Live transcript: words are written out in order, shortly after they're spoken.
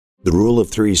The rule of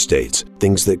three states,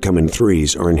 things that come in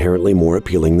threes are inherently more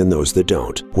appealing than those that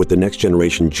don't. With the next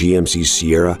generation GMC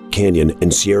Sierra, Canyon,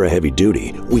 and Sierra Heavy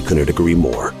Duty, we couldn't agree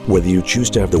more. Whether you choose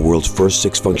to have the world's first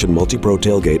 6-function multi-pro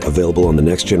tailgate available on the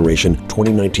next generation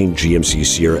 2019 GMC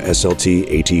Sierra SLT,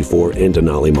 AT4, and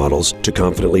Denali models, to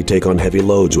confidently take on heavy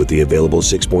loads with the available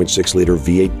 6.6-liter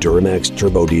V8 Duramax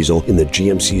turbo diesel in the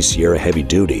GMC Sierra Heavy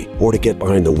Duty, or to get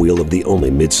behind the wheel of the only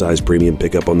mid-size premium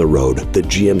pickup on the road, the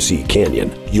GMC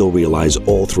Canyon, you'll realize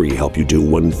all three help you do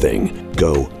one thing: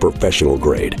 go professional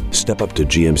grade. Step up to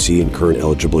GMC, and current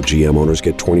eligible GM owners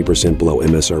get 20% below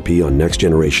MSRP on next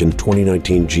generation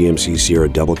 2019 GMC Sierra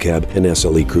Double Cab and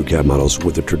SLE Crew Cab models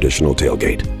with a traditional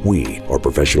tailgate. We are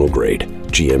professional grade.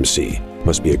 GMC.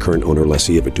 Must be a current owner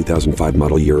lessee of a 2005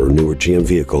 model year or newer GM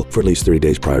vehicle for at least 30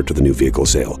 days prior to the new vehicle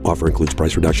sale. Offer includes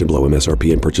price reduction below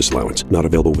MSRP and purchase allowance. Not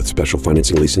available with special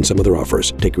financing, lease, and some other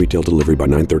offers. Take retail delivery by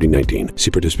 9/30/19.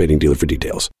 See participating dealer for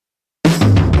details.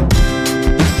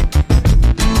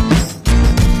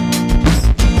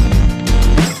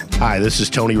 Hi, this is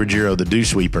Tony Ruggiero, the Dew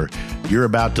Sweeper. You're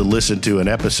about to listen to an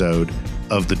episode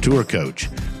of The Tour Coach,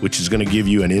 which is going to give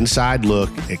you an inside look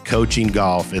at coaching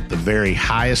golf at the very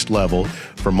highest level,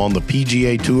 from on the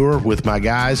PGA Tour with my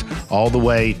guys all the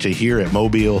way to here at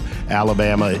Mobile,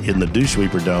 Alabama in the Dew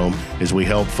Sweeper Dome, as we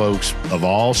help folks of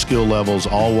all skill levels,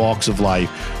 all walks of life,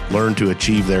 learn to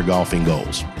achieve their golfing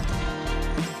goals.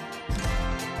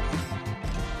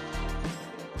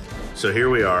 So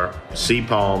here we are, Sea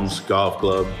Palms Golf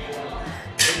Club.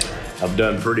 I've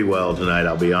done pretty well tonight,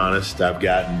 I'll be honest. I've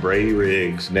gotten Brady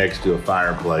Riggs next to a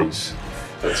fireplace.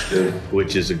 That's good.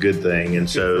 Which is a good thing. And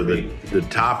so the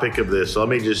topic of this, so let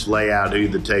me just lay out who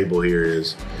the table here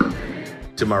is.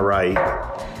 To my right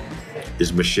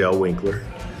is Michelle Winkler,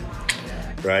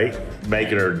 right?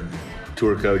 Making her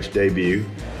tour coach debut.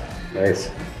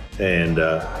 Nice. And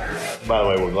by the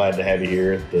way, we're glad to have you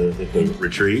here at the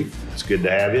retreat. It's good to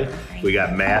have you. We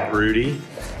got Matt Rudy,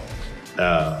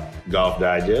 Golf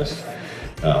Digest.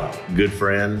 Good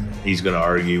friend. He's going to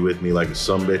argue with me like a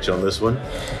sumbitch on this one.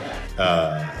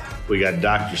 We got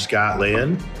Dr. Scott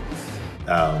Lynn,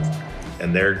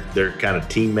 and they're kind of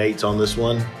teammates on this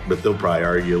one, but they'll probably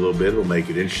argue a little bit. It'll make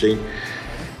it interesting.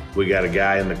 We got a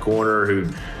guy in the corner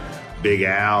Big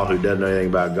Al, who doesn't know anything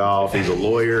about golf. He's a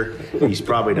lawyer. He's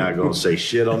probably not going to say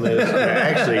shit on this.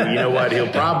 Actually, you know what?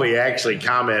 He'll probably actually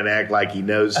comment and act like he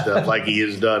knows stuff, like he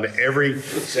has done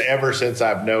ever since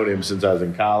I've known him, since I was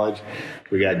in college.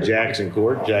 We got Jackson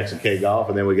Court, Jackson K Golf,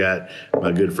 and then we got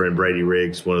my good friend Brady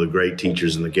Riggs, one of the great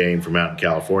teachers in the game from out in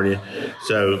California.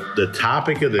 So the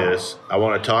topic of this, I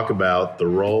want to talk about the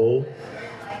role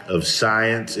of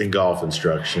science in golf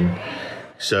instruction.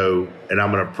 So, and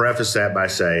I'm going to preface that by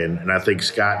saying, and I think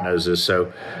Scott knows this,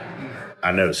 so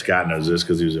I know Scott knows this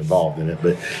because he was involved in it,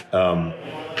 but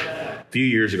a few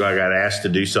years ago I got asked to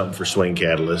do something for Swing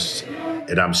Catalyst,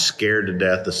 and I'm scared to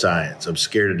death of science. I'm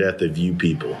scared to death of you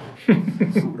people,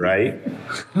 right?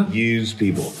 Use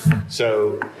people.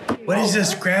 So, what is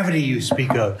this gravity you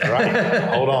speak of? Right.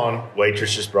 Hold on.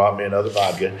 Waitress just brought me another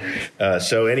vodka.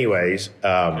 So anyways,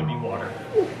 Give me water.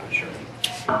 Sure.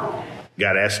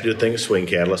 Got asked to do a thing at Swing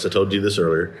Catalyst. I told you this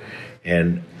earlier,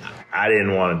 and I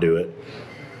didn't want to do it.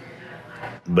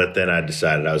 But then I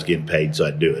decided I was getting paid, so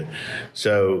I'd do it.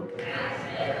 So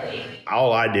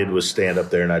all I did was stand up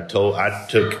there, and I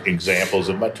took examples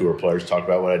of my tour players, talk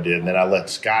about what I did, and then I let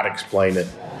Scott explain it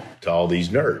to all these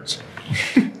nerds,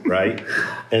 right?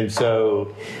 And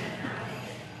so,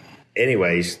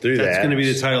 anyways, That's going to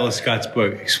be the title of Scott's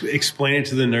book. Explain it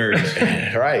to the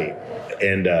nerds. Right.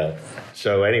 And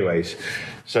so anyways,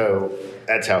 so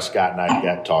that's how Scott and I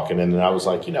got talking. And then I was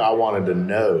like, I wanted to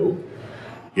know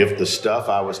if the stuff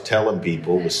I was telling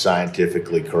people was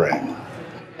scientifically correct.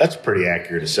 That's a pretty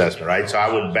accurate assessment, right? So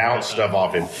I would bounce stuff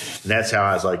off him. And that's how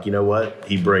I was like, you know what?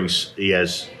 He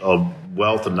has a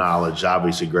wealth of knowledge,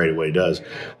 obviously great at what he does.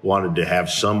 Wanted to have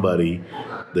somebody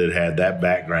that had that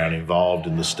background involved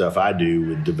in the stuff I do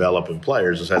with developing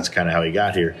players. So that's kind of how he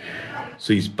got here.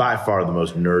 So he's by far the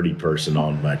most nerdy person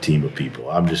on my team of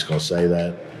people. I'm just going to say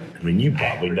that. I mean, you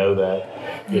probably know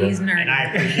that. He's nerdy. And I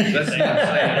appreciate that.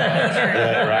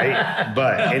 Yeah, right?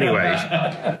 But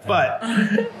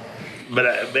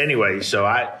anyway, so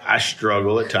I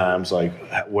struggle at times, like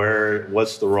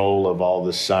what's the role of all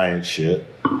this science shit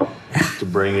to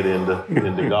bring it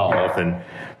into golf? And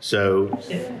so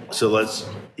let's,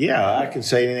 I can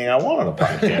say anything I want on a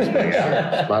podcast.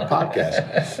 It's my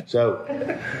podcast. So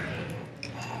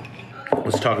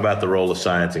let's talk about the role of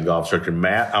science in golf instruction.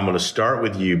 Matt, I'm going to start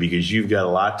with you because you've got a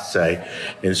lot to say.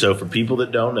 And so for people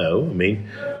that don't know,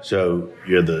 so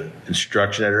you're the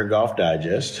instruction editor in Golf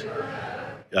Digest,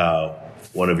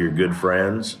 one of your good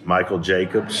friends, Michael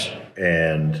Jacobs,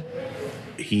 and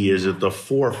he is at the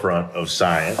forefront of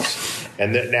science.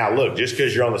 And now, look, just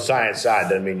because you're on the science side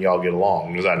doesn't mean y'all get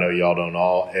along, because I know y'all don't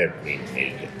all. I mean,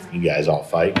 you guys all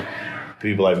fight.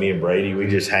 People like me and Brady, we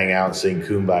just hang out and sing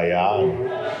Kumbaya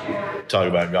and talk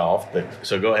about golf.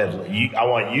 So go ahead. I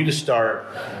want you to start,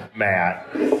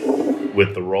 Matt,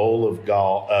 with the role of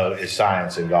golf,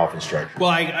 science and golf instruction. Well,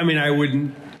 I mean, I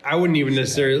wouldn't even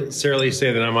necessarily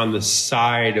say that I'm on the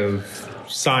side of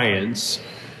science.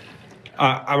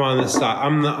 I'm on the side.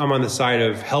 I'm on the side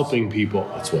of helping people.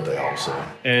 That's what they all say.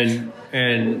 And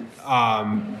I'm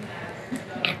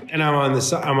on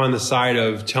the side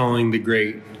of telling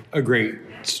a great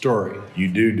story. You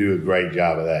do a great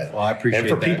job of that. Well, I appreciate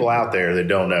that. And for people out there that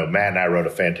don't know, Matt and I wrote a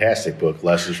fantastic book,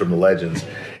 Lessons from the Legends.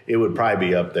 It would probably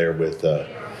be up there with, a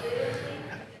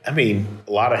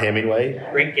lot of Hemingway.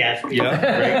 Great Gatsby. Yeah.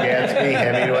 Great Gatsby,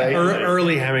 Hemingway.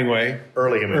 Early Hemingway.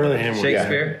 Early Hemingway.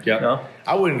 Shakespeare? Yeah. No?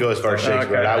 I wouldn't go as far as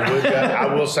Shakespeare. Okay.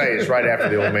 I will say it's right after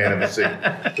The Old Man and the Sea.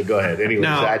 But go ahead. Anyways,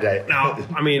 Now,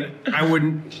 I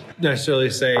wouldn't necessarily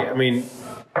say,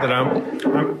 that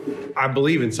I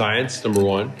believe in science, number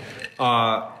one.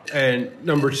 And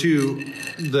number two,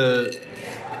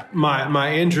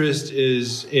 my interest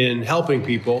is in helping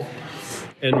people,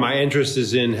 and my interest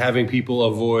is in having people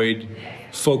avoid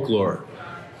folklore.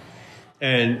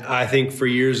 And I think for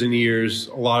years and years,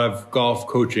 a lot of golf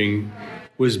coaching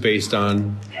was based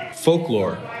on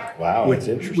folklore. Wow, that's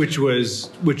interesting. Which was,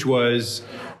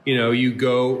 you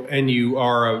go and you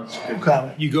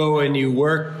go and you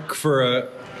work for a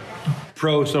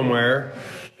pro somewhere,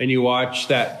 and you watch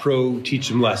that pro teach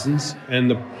some lessons,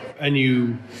 and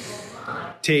you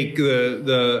take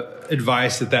the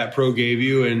advice that pro gave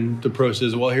you, and the pro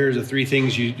says, well, here's the 3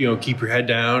 things you keep your head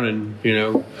down and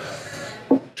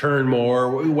turn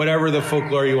more, whatever the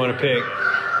folklore you want to pick,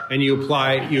 and you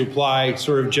apply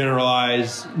sort of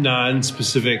generalized,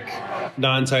 non-specific,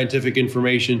 non-scientific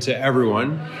information to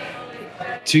everyone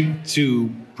to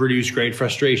produce great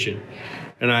frustration.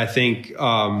 And I think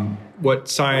what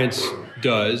science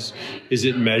does is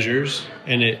it measures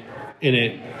and it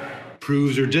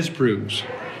proves or disproves.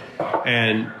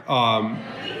 And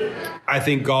I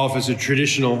think golf is a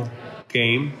traditional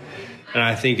game, and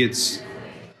I think it's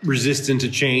resistant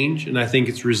to change, and I think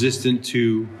it's resistant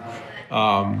to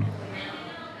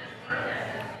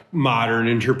modern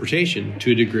interpretation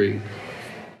to a degree.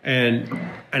 And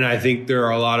I think there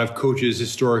are a lot of coaches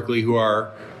historically who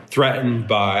are threatened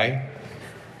by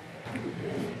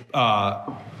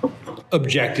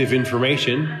objective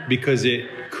information because it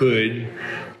could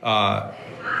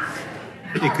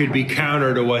be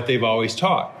counter to what they've always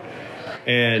taught,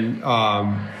 and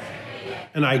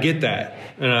I get that,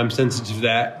 and I'm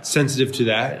sensitive to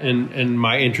that, and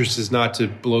my interest is not to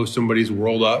blow somebody's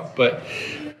world up, but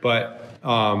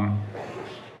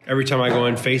every time I go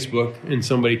on Facebook and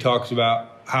somebody talks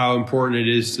about how important it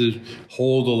is to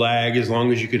hold the lag as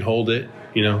long as you can hold it,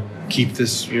 keep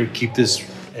this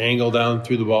angle down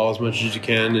through the ball as much as you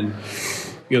can, and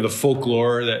the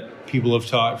folklore that people have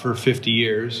taught for 50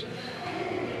 years,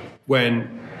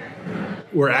 when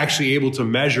we're actually able to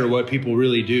measure what people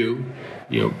really do,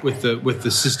 with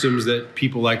the systems that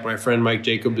people like my friend Mike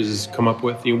Jacobs has come up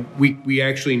with, we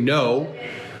actually know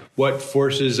what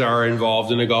forces are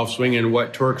involved in a golf swing and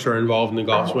what torques are involved in the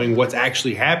golf swing, what's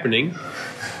actually happening.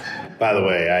 By the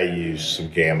way, I used some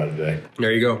gamma today.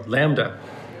 There you go. Lambda.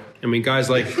 I mean, guys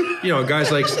like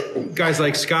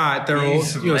Scott, they're all,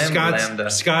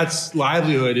 Scott's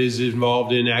livelihood is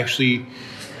involved in actually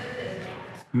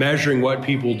measuring what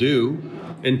people do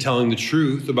and telling the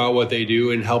truth about what they do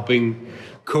and helping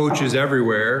coaches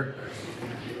everywhere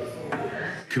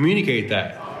communicate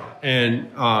that. And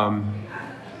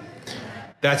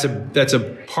that's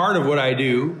a part of what I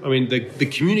do. I mean, the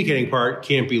communicating part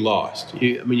can't be lost.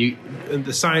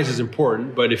 The science is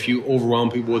important, but if you overwhelm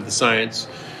people with the science,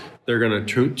 they're going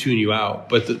to tune you out.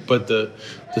 But the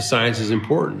science is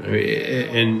important.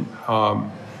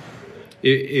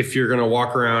 If you're going to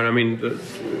walk around,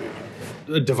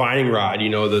 the divining rod,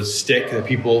 the stick that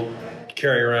people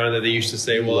carry around that they used to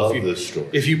say, well,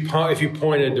 if you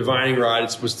point a divining rod,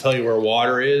 it's supposed to tell you where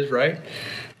water is, right?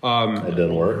 That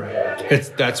doesn't work.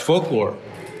 That's folklore,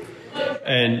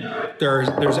 and there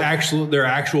are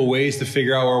actual ways to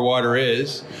figure out where water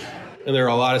is, and there are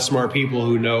a lot of smart people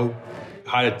who know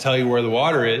how to tell you where the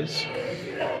water is.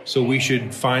 So we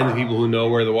should find the people who know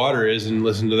where the water is and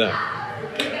listen to them.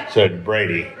 So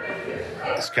Brady,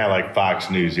 it's kind of like Fox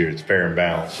News here. It's fair and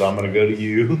balanced. So I'm going to go to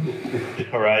you.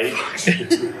 All right. You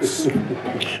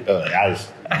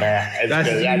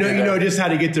know just how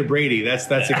to get to Brady. That's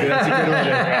a good one.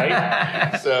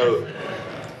 Right. So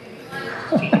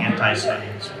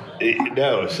Anti-science.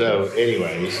 No. So,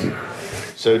 anyways,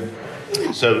 so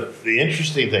the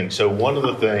interesting thing. So one of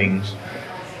the things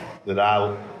that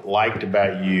I liked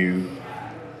about you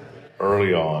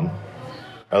early on,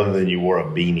 other than you wore a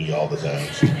beanie all the time,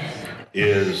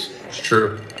 is It's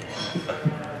true.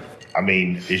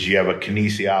 is you have a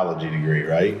kinesiology degree,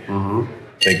 right? Mm-hmm.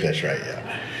 I think that's right.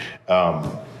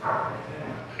 Yeah.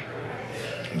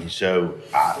 So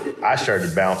I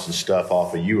started bouncing stuff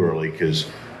off of you early because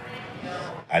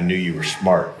I knew you were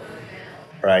smart,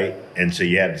 right? And so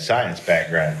you had the science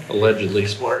background, Allegedly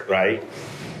smart. right?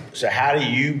 So how do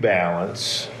you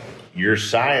balance your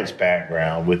science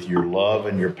background with your love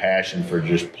and your passion for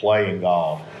just playing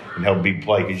golf and helping people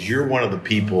play? Because you're one of the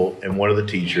people and one of the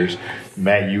teachers.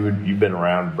 Matt, you've been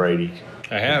around Brady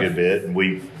I have. a good bit, and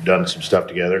we've done some stuff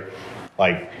together.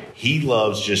 Like, he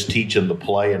loves just teaching the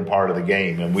play and part of the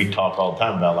game, and we talk all the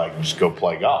time about, like, just go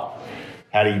play golf.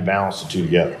 How do you balance the two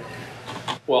together?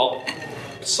 Well,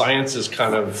 science is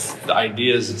kind of, the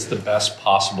idea is it's the best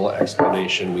possible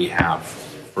explanation we have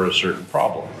for a certain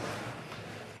problem.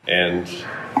 And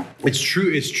It's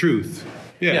true. It's truth.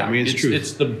 Yeah, it's truth.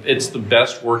 It's the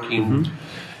best working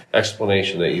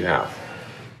explanation that you have.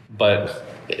 But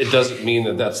it doesn't mean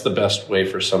that that's the best way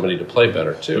for somebody to play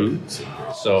better too.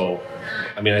 So,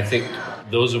 I think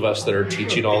those of us that are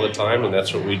teaching all the time, and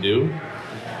that's what we do,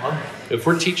 if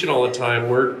we're teaching all the time,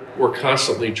 we're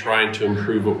constantly trying to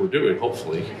improve what we're doing,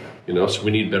 hopefully. So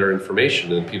we need better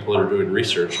information, and people that are doing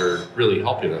research are really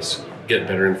helping us get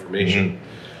better information.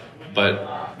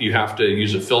 But you have to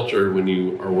use a filter when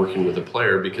you are working with a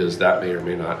player, because that may or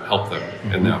may not help them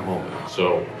in that moment.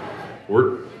 So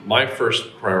my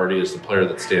first priority is the player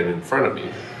that's standing in front of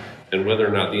me. And whether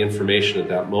or not the information at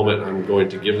that moment I'm going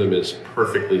to give them is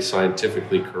perfectly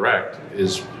scientifically correct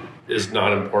is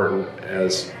not important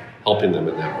as helping them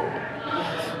in that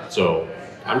moment. So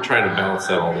I'm trying to balance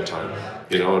that all the time,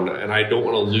 and I don't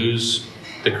want to lose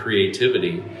the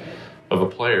creativity of a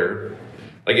player.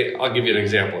 Like, I'll give you an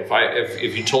example.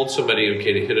 If you told somebody,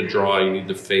 okay, to hit a draw, you need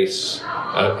to face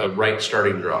a right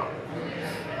starting draw,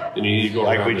 and you need to go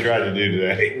Like around we tried to do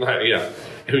today. Yeah.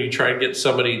 And you try and get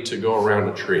somebody to go around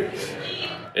a tree,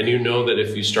 and you know that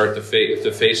if you start if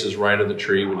the face is right of the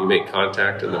tree when you make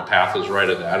contact, and the path is right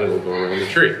of that, it'll go around the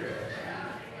tree.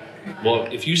 Well,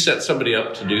 if you set somebody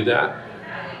up to do that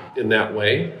in that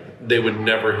way, they would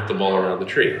never hit the ball around the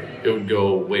tree. It would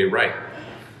go way right.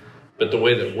 But the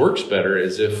way that works better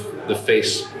is if the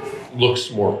face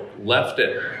looks more left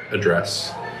at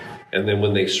address, and then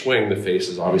when they swing, the face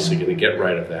is obviously going to get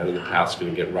right of that, and the path's going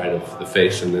to get right of the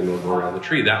face, and then it'll go around the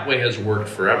tree. That way has worked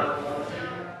forever.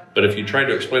 But if you tried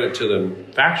to explain it to them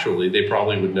factually, they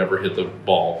probably would never hit the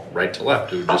ball right to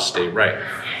left. It would just stay right.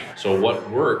 So what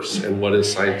works and what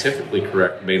is scientifically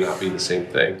correct may not be the same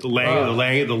thing. the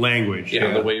language.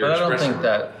 Yeah, the way you're But I don't expressing think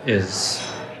that is.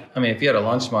 If you had a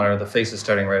launch monitor, the face is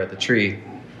starting right at the tree.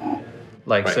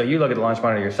 So you look at the launch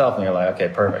monitor yourself and you're like, okay,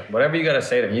 perfect. Whatever you got to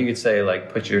say to them, you could say,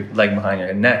 like, put your leg behind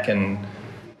your neck, and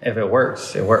if it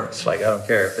works, it works. Like, I don't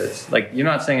care if it's, like, you're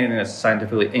not saying anything that's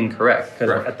scientifically incorrect,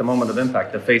 because at the moment of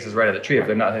impact, the face is right at the tree if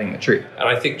they're not hitting the tree. And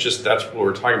I think just that's what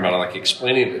we're talking about, like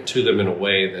explaining it to them in a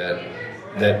way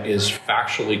that is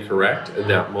factually correct in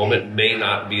that moment may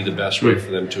not be the best way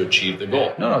for them to achieve the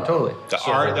goal. No, totally. The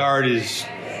art is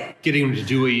getting them to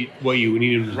do what you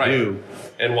need them to do.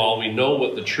 And while we know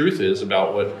what the truth is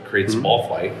about what creates ball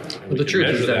flight, But the truth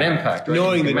is that impact, right?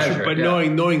 Knowing You the can truth, measure but it,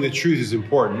 yeah. knowing the truth is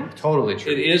important. Totally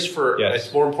true. it is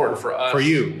it's more important for us For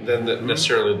you. than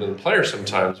necessarily than the player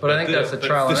sometimes. But I think that's the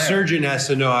trial The and error. surgeon has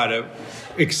to know how to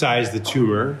excise the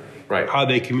tumor. Right. How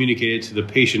they communicate it to the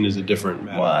patient is a different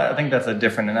matter. Well, I think that's a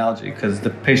different analogy, because the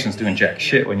patient's doing jack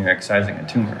shit when you're excising a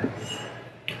tumor.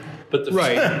 But the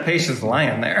The patient's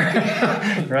lying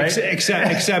there, right?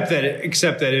 Except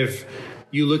that if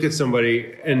you look at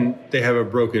somebody and they have a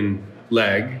broken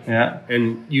leg, Yeah.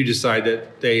 and you decide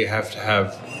that they have to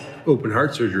have open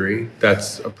heart surgery,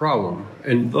 that's a problem.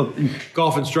 And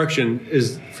golf instruction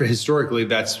is, historically,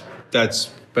 that's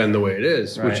been the way it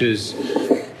is, Right. which is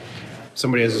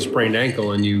somebody has a sprained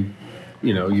ankle and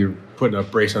you're putting a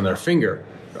brace on their finger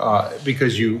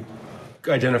because you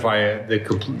identify the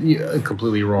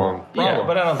completely wrong problem. Yeah,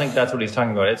 but I don't think that's what he's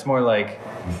talking about. It's more like,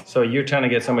 so you're trying to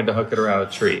get somebody to hook it around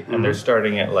a tree, and they're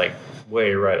starting it like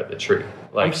way right at the tree.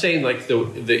 I'm saying, like,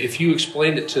 if you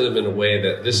explained it to them in a way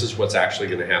that this is what's actually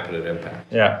going to happen at impact,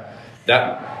 Yeah.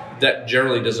 that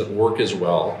generally doesn't work as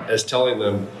well as telling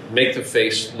them, make the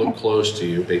face look close to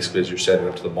you, basically as you're setting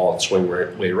up to the ball and swing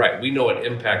way right. We know at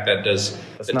impact that That's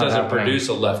not doesn't happening. produce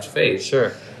a left face.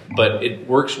 Sure. but it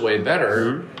works way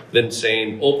better than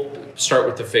saying, "Oh, start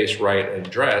with the face right and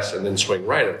dress, and then swing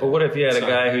right." But what if you had a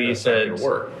guy who you said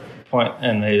work? point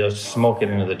and they just smoke it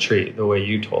into the tree the way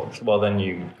you told? Well, then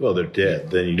they're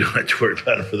dead. Then you don't have to worry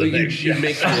about it for the next you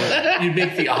shot. you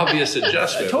make the obvious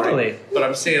adjustment. Totally. Right? But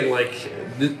I'm saying, like,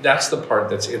 that's the part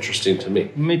that's interesting to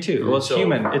me. Me too. Well, it's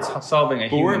human. It's solving a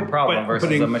human problem versus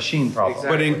a machine problem.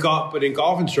 But in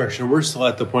golf instruction, we're still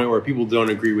at the point where people don't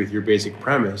agree with your basic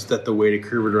premise that the way to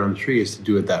curve it around the tree is to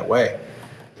do it that way.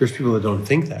 There's people that don't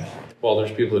think that. Well,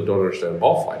 there's people that don't understand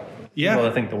ball flight. Yeah, Well,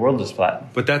 I think the world is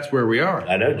flat. but that's where we are.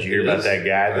 I know. Did you hear about that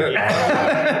guy? Did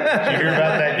you hear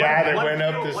about that guy that went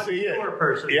up to see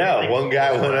it? Yeah, one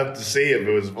guy went up to see if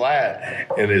it was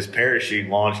flat, and his parachute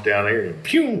launched down here and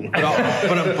pew. But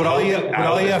all you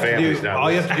have to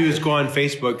do is go on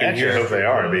Facebook and Actually, I hear. hope they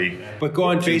are. But go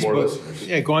on more Facebook. listeners.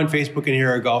 Yeah, go on Facebook and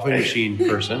hear a golfing machine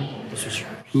person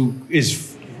who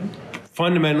is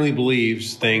fundamentally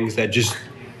believes things that just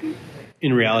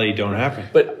in reality don't happen.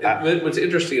 But what's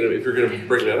interesting, if you're going to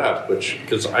bring that up,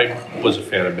 because I was a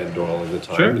fan of Ben Doyle at the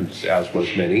time, as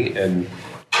was many, and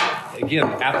again,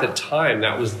 at the time,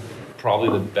 that was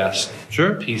probably the best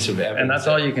piece of evidence. And that's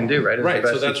all you can do, right? Is Right, the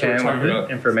best so that's you what can we're talking with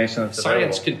about. information that's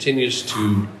Science available. continues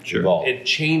to evolve. It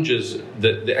changes,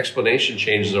 the explanation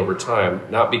changes over time,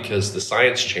 not because the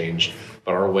science changed,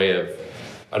 but our way of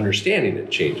understanding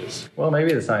it changes. Well,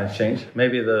 maybe the science changed.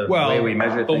 Maybe the way we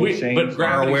measure things changed. But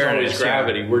gravity is awareness, always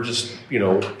gravity. We're just,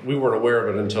 we weren't aware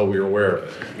of it until we were aware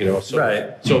of it. So,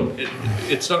 Right. So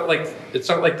it's not like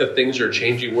the things are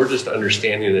changing. We're just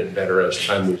understanding it better as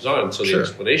time moves on. So the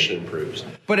explanation improves.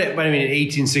 But I mean, in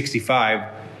 1865,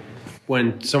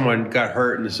 when someone got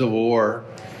hurt in the Civil War,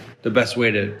 the best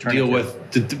way to deal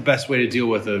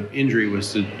with an injury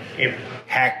was to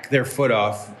hack their foot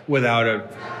off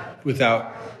without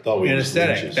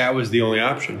anesthetic. That was the only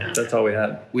option. That's all we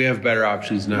had. We have better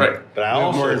options now. Right. But I We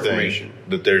have more also think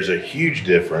that there's a huge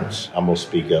difference. I'm going to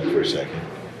speak up for a second.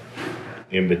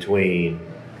 In between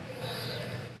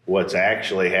what's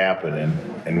actually happening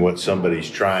and what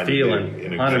somebody's trying to do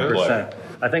in a good play. 100%.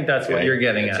 I think that's what you're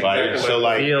getting at. Like, Feels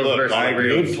look, versus I'm a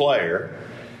real. good player.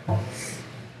 I'm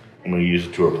going to use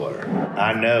a tour player.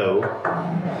 I know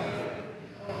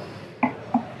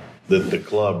that the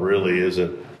club really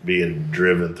isn't being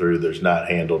driven through. There's not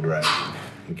handle drag.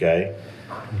 Okay?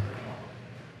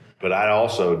 But I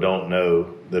also don't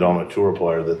know that on a tour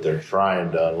player that they're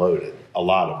trying to unload it. A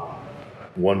lot of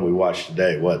them. One we watched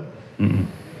today wasn't. Mm-hmm.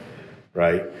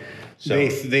 Right? So,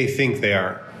 They think they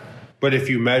are. But if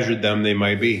you measured them, they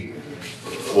might be.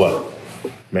 what?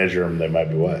 Measure them, they might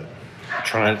be what?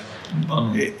 Trying.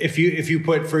 If you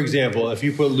put, for example, if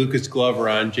you put Lucas Glover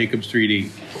on Jacobs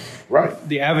 3D, Right.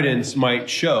 the evidence might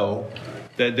show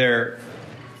that they're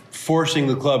forcing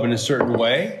the club in a certain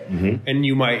way, and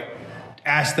you might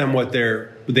ask them what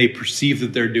they perceive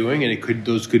that they're doing, and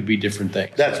those could be different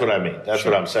things. That's what I mean. That's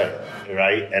what I'm saying.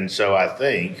 Right? And so I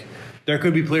think, There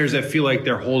could be players that feel like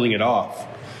they're holding it off,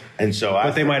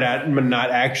 but they might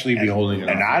not actually be holding it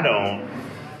off. And I don't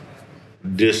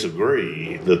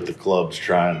disagree that the club's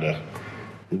trying to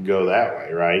go that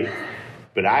way, right?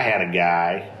 But I had a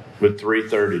guy with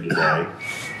 330 today.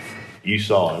 You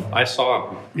saw him. I saw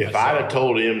him. If I'd have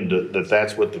told him that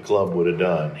that's what the club would have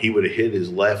done, he would have hit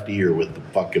his left ear with the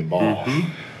fucking ball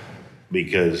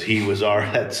because he was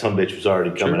already, that sumbitch was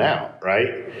already coming out,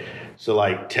 right? So,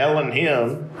 like, telling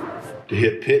him to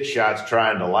hit pitch shots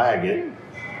trying to lag it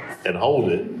and hold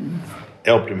it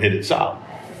helped him hit it solid,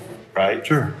 right?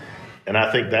 Sure. And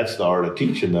I think that's the art of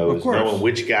teaching, though, is knowing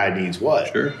which guy needs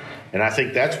what. Sure. And I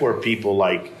think that's where people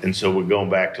like, and so we're going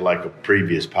back to like a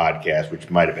previous podcast, which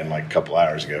might have been like a couple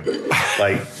hours ago,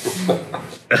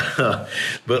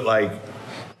 but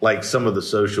like some of the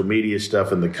social media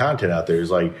stuff and the content out there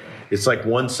is like, it's like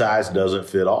one size doesn't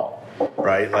fit all,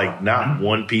 right? Like not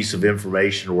one piece of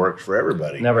information works for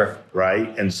everybody. Never.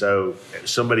 Right? And so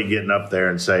somebody getting up there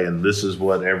and saying, this is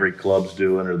what every club's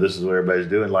doing, or this is what everybody's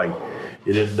doing, like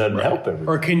it doesn't help everybody.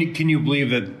 Or can you believe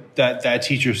that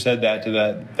teacher said that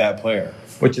to that player?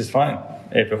 Which is fine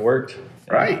if it worked.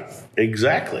 Right.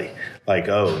 Exactly. Like,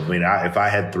 oh, I mean, if I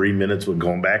had 3 minutes with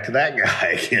going back to that guy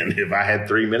again, if I had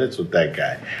 3 minutes with that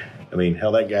guy, I mean,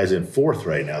 hell, that guy's in fourth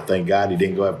right now. Thank God he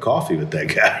didn't go have coffee with that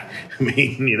guy. I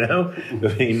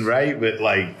mean, right? But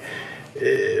like,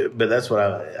 but that's what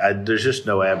I there's just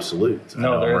no absolutes.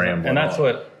 No, there isn't. And that's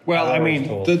what. Well, I was mean,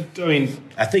 told.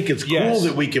 I think it's cool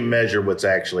that we can measure what's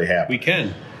actually happening. we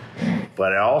can.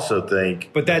 But I also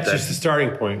think, But that's just the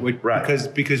starting point, Right. Because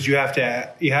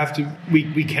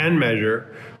we can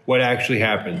measure what actually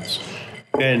happens,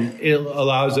 and it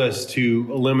allows us to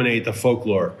eliminate the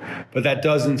folklore. But that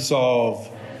doesn't solve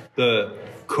the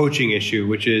coaching issue,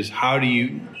 which is how do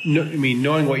you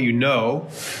knowing what you know.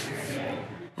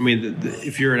 I mean,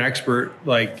 if you're an expert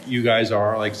like you guys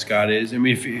are, like Scott is, I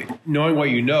mean, knowing what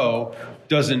you know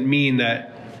doesn't mean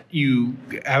that you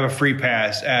have a free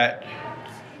pass at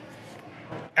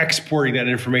exporting that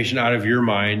information out of your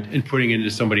mind and putting it into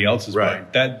somebody else's mind.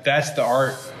 That's the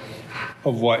art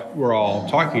of what we're all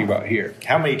talking about here.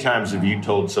 How many times have you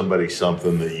told somebody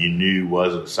something that you knew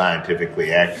wasn't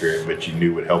scientifically accurate, but you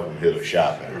knew would help them hit a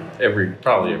shot better?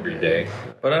 Probably every day.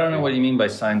 But I don't know what you mean by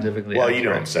scientifically Well, accurate. you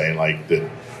know what I'm saying, like the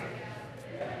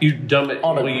You dumb it.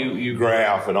 on a Well, you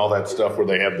graph and all that stuff where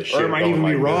they have the shit. Or it might going even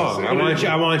be like wrong. this.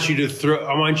 I want you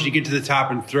to get to the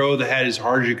top and throw the head as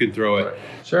hard as you can throw it.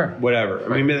 Sure.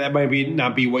 Whatever. I mean, that might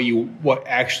not be what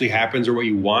actually happens or what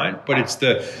you want, but it's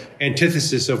the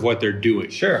antithesis of what they're doing.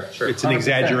 Sure. It's an 100%.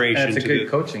 exaggeration. And it's a to good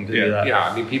coaching to do that. Yeah,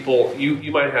 I mean, people.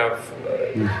 You might have.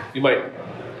 You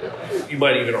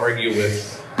might even argue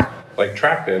with like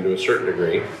TrackMan to a certain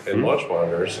degree and launch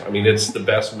monitors. I mean, it's the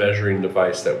best measuring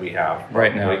device that we have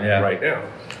Right now, yeah. Right now.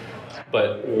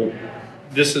 But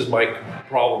this is my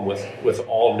problem with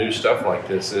all new stuff like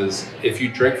this is if you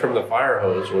drink from the fire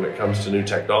hose when it comes to new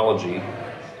technology,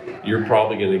 you're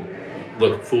probably going to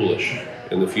look foolish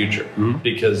in the future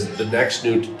because the next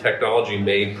new technology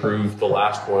may prove the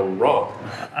last one wrong.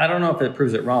 I don't know if it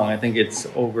proves it wrong. I think it's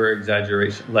over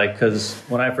exaggeration. Like, because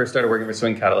when I first started working for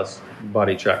Swing Catalyst,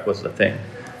 body check was the thing.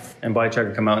 And body check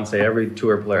would come out and say every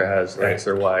tour player has X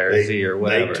or Y or Z or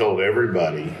whatever. They told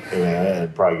everybody, I mean,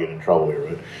 I'd probably get in trouble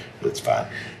here, but it's fine.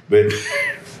 But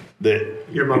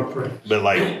Your mom friend. but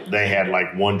like they had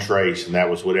like one trace, and that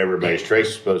was what everybody's trace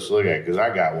was supposed to look at. Because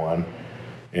I got one,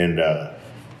 and I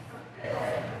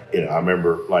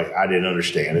remember like I didn't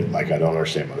understand it. Like I don't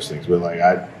understand most things, but like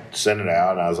I sent it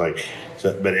out, and I was like,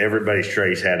 but everybody's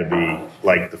trace had to be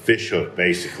like the fish hook,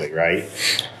 basically, right?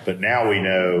 But now we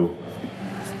know.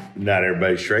 Not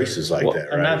everybody's trace is like that,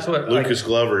 right? And that's what Lucas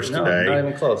Glover's no, today. not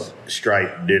even close.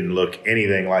 Stripe didn't look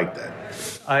anything like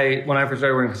that. When I first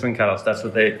started working for Swing Catalyst, that's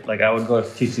what they like. I would go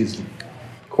to teach these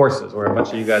courses where a bunch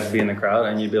of you guys would be in the crowd,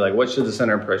 and you'd be like, "What should the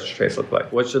center of pressure trace look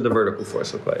like? What should the vertical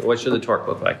force look like? What should the torque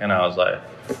look like?" And I was like,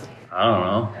 "I don't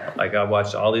know." Like I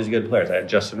watched all these good players. I had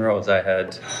Justin Rhodes. I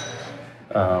had,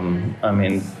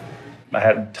 I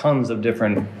had tons of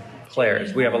different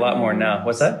players. We have a lot more now.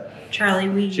 What's that? Charlie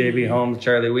Wee. JB Holmes,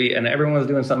 Charlie Wee, and everyone was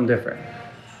doing something different.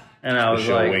 And I was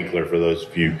Michelle like, Winkler, for those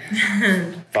of you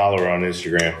follow her on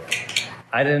Instagram,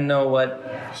 I didn't know what.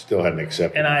 still hadn't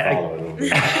accepted And the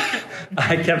follow.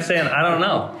 I kept saying, I don't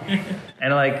know.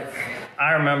 And like,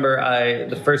 I remember one of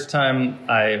the first times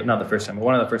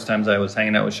I was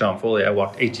hanging out with Sean Foley, I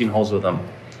walked 18 holes with him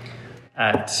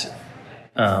at,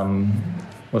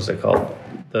 what's it called?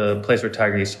 The place where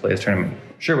Tiger used to play his tournament,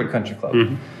 Sherwood Country Club.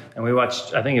 Mm-hmm. And we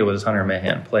watched, I think it was Hunter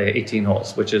Mahan play 18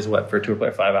 holes, which is what, for a tour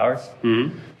player, 5 hours?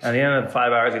 Mm-hmm. At the end of the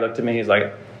 5 hours, he looked at me, he's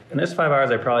like, in this 5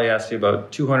 hours, I probably asked you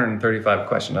about 235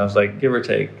 questions. I was like, give or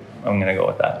take, I'm going to go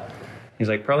with that. He's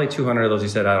like, probably 200 of those, he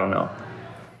said, I don't know.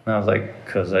 And I was like,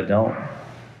 because I don't.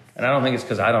 And I don't think it's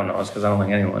because I don't know, it's because I don't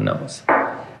think anyone knows.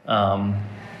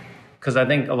 Because I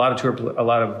think a lot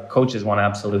of coaches want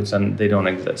absolutes, and they don't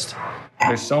exist.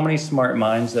 There's so many smart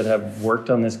minds that have worked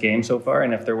on this game so far,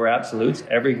 and if there were absolutes,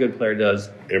 every good player does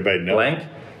Everybody knows. blank.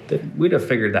 We'd have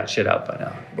figured that shit out by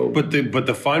now. But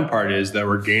the fun part is that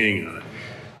we're gaining on it.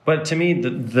 But to me,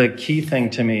 the key thing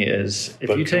to me is if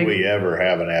But you can take. we ever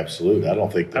have an absolute? I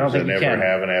don't think I don't there's think you ever can.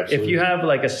 have an absolute. If you have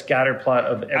like a scatter plot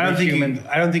of every human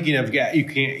I don't think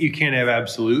you can't have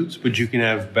absolutes, but you can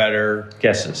have better.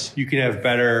 guesses, You can have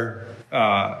better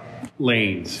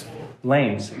lanes.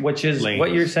 lanes, which is Lanes.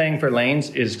 what you're saying for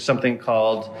lanes is something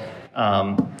called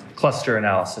cluster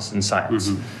analysis in science.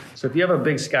 Mm-hmm. So if you have a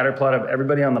big scatter plot of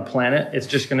everybody on the planet, it's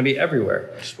just going to be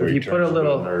everywhere. Where If you turn put a into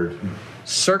little nerd.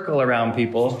 circle around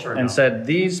people and said,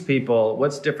 these people,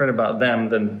 what's different about them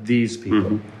than these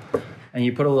people? Mm-hmm. And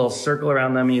you put a little circle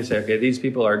around them and you say, okay, these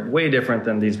people are way different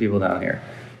than these people down here.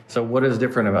 So what is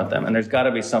different about them? And there's got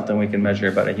to be something we can measure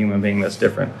about a human being that's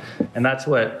different. And that's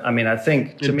what, I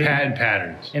think, to me...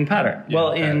 patterns. In pattern. Yeah,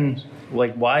 well, patterns.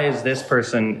 like, why is this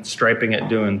person striping it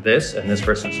doing this and this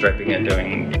person striping it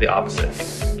doing the opposite?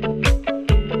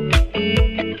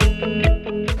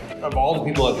 Of all the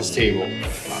people at this table,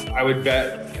 I would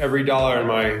bet every dollar in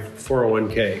my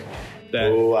 401k that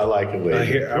Oh, I like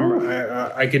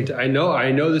it. I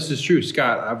know this is true,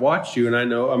 Scott. I've watched you, and I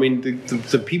know. I mean,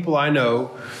 the people I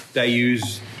know that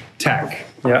use tech,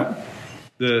 Yeah.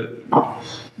 the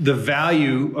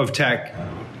value of tech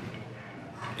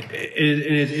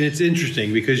it's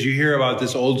interesting because you hear about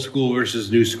this old school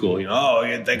versus new school. You know,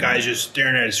 oh, that guy's just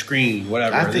staring at a screen,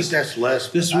 whatever. I think that's less.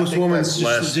 This I think woman's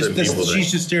that's less than people think.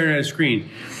 she's just staring at a screen.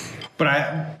 But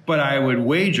I would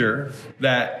wager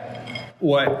that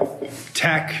what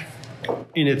tech,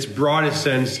 in its broadest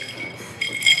sense,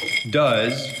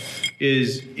 does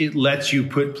is it lets you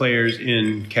put players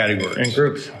in categories in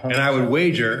groups, 100%. And I would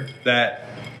wager that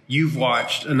you've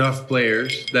watched enough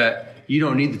players that you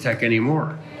don't need the tech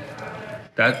anymore.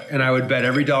 And I would bet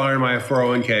every dollar in my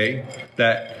 401k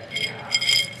that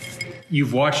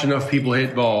you've watched enough people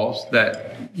hit balls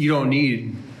that you don't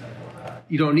need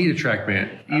a TrackMan.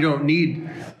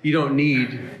 You don't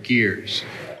need gears.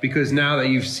 Because now that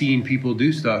you've seen people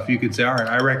do stuff, you could say, all right,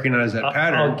 I recognize that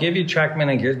pattern. I'll give you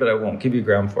TrackMan and gears, but I won't give you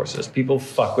ground forces. People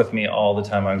fuck with me all the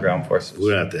time on ground forces.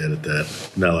 We're going to have to edit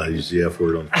that. No, I use the F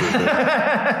word on the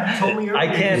You told me I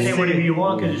can't say whatever you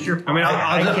want because it's your.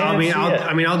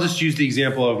 I'll just use the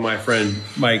example of my friend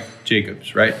Mike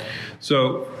Jacobs, right?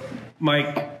 So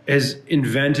Mike has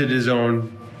invented his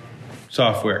own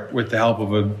software with the help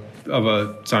of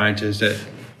a scientist at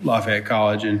Lafayette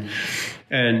College,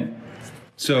 and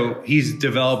so he's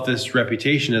developed this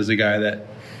reputation as a guy that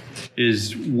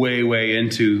is way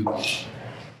into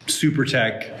super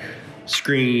tech,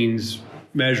 screens,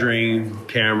 measuring,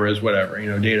 cameras, whatever,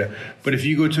 data. But if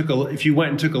you went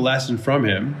and took a lesson from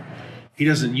him, he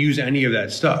doesn't use any of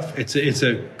that stuff. It's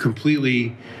a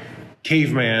completely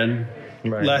caveman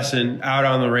lesson out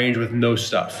on the range with no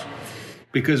stuff.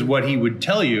 Because what he would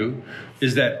tell you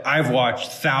is that I've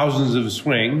watched thousands of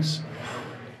swings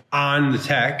on the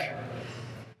tech,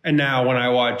 and now when I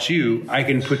watch you, I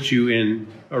can put you in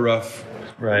a rough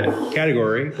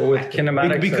category. But with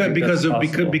kinematics,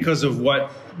 because of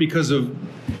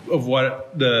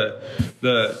what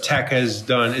the tech has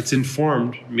done, it's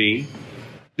informed me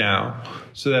now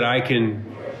so that I can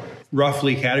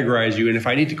roughly categorize you, and if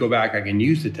I need to go back, I can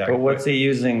use the tech. But what's he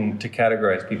using to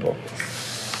categorize people?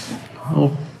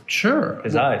 Oh, sure.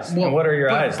 His eyes. And what are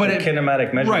your eyes? The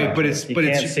kinematic measurement. Right, but it's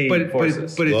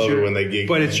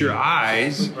your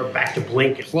eyes. We're back to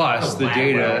blinking. Plus the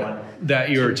data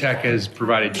that your tech has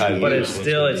provided to you. But it's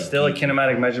still a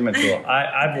kinematic measurement tool.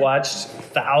 I've watched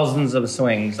thousands of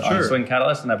swings on Swing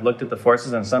Catalyst, and I've looked at the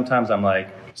forces, and sometimes I'm like,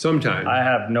 I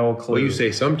have no clue. Well, you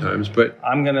say sometimes, but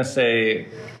I'm gonna say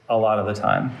a lot of the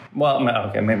time. Well,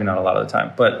 okay, maybe not a lot of the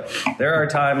time, but there are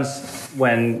times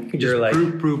when you're like,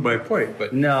 prove my point.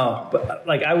 But no, but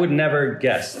like I would never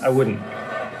guess. I wouldn't.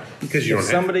 Because you don't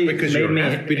somebody have, because made me.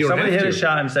 if somebody hit a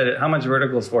shot and said, "How much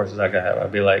vertical force is that guy have?"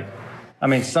 I'd be like, I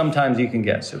mean, sometimes you can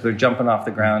guess. If they're jumping off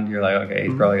the ground, you're like, okay,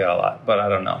 he's probably got a lot, but I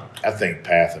don't know. I think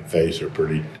path and face are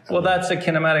pretty. Well, that's a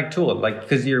kinematic tool, like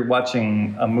because you're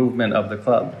watching a movement of the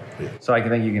club, so I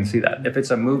think you can see that. If it's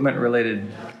a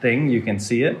movement-related thing, you can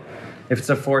see it. If it's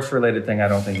a force-related thing, I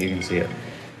don't think you can see it.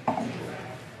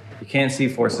 You can't see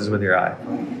forces with your eye.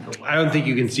 I don't think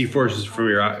you can see forces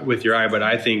with your eye, but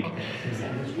I think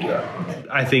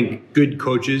good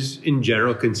coaches in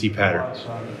general can see patterns.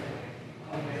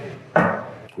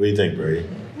 What do you think, Brady?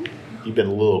 You've been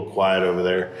a little quiet over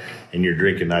there, and you're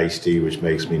drinking iced tea, which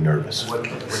makes me nervous.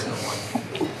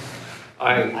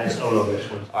 I just don't know this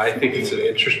one. I think it's an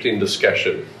interesting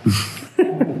discussion.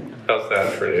 How's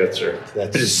that for an answer?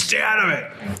 Just stay out of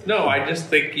it. No, I just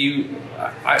think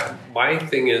my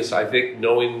thing is, I think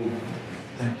knowing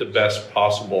the best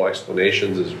possible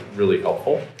explanations is really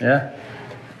helpful. Yeah.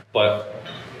 But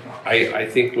I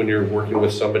think when you're working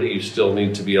with somebody, you still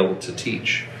need to be able to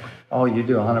teach. Oh, you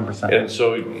do 100%. And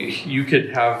so you could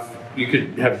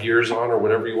have gears on or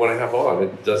whatever you want to have on.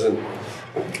 It doesn't.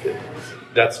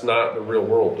 That's not the real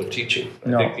world of teaching.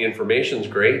 I think the information's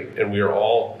great, and we are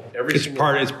all It's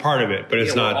part of it, but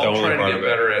it's not the only part of it. We're all trying to get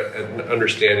better at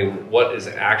understanding what is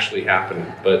actually happening,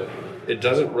 but it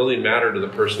doesn't really matter to the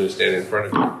person who's standing in front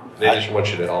of you. They just want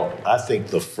you to help. I think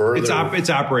the further it's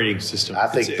operating system. I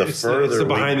think it's the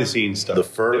behind the scenes stuff. The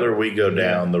further we go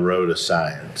down the road of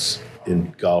science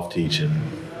in golf teaching,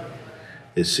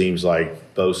 it seems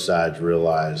like both sides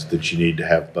realize that you need to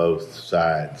have both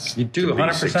sides. You do to 100%.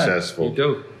 Be successful You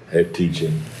do. at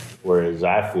teaching. Whereas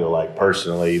I feel like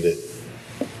personally that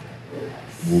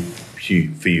a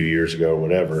few years ago or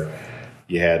whatever,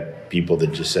 you had people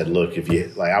that just said, look, if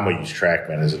you, like, I'm going to use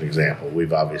TrackMan as an example.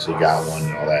 We've obviously got one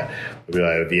and all that. But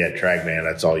like, if you had TrackMan,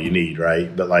 that's all you need,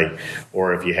 right? But like,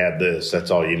 or if you had this, that's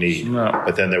all you need. No.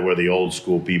 But then there were the old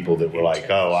school people that were like,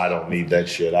 oh, I don't need that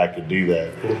shit. I could do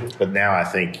that. But now I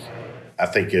think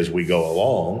as we go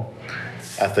along,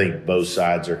 I think both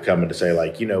sides are coming to say,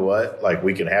 like, you know what? Like,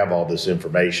 we can have all this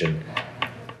information,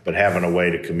 but having a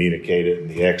way to communicate it and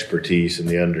the expertise and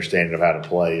the understanding of how to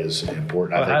play is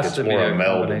important. Well, it I has think to it's be more a a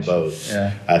meld of combination. both.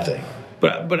 Yeah. I think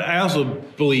But I also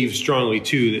believe strongly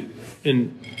too that,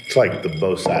 and it's like the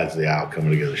both sides of the aisle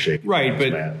coming together, shaking right,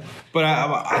 hands, man. but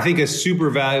I think a super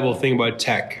valuable thing about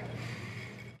tech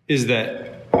is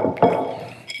that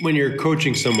when you're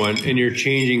coaching someone and you're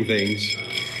changing things,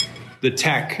 the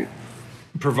tech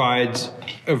provides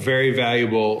a very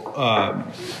valuable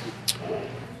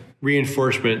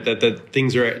reinforcement that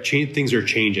things are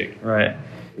changing. Right.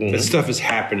 That stuff is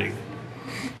happening,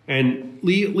 and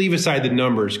leave aside the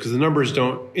numbers, because the numbers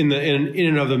don't in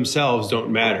and of themselves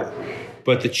don't matter,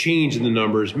 but the change in the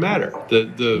numbers matter.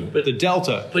 The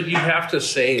delta. But you have to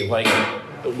say, like,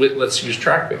 let's use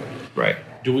TrackMan. Right.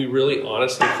 Do we really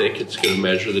honestly think it's going to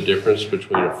measure the difference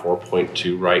between a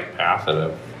 4.2 right path and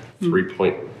a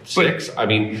 3.6? I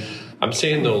mean, I'm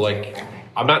saying though, like,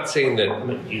 I'm not saying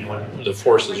that the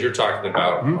forces you're talking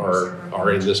about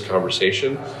are in this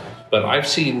conversation, but I've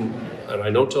seen, and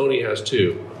I know Tony has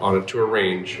too, on a tour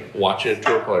range, watching a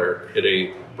tour player hit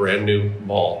a brand new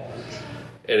ball,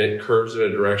 and it curves in a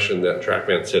direction that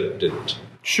TrackMan said it didn't.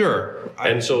 Sure.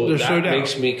 And so there's that no doubt.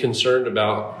 makes me concerned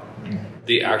about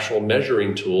the actual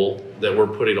measuring tool that we're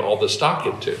putting all the stock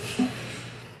into.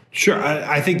 Sure.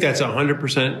 I think that's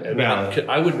 100% And valid.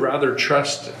 I would rather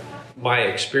trust my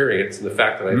experience and the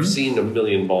fact that I've seen a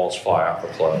million balls fly off a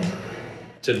club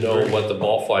to know what the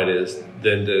ball flight is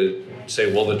than to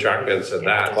say, well, the TrackMan said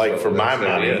that. Like, so for my that's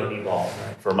gonna be money,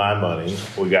 it. For my money,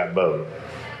 we got both.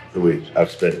 I've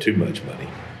spent too much money.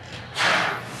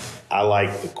 I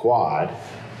like the quad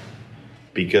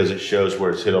because it shows where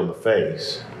it's hit on the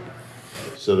face,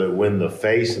 so that when the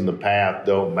face and the path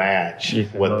don't match You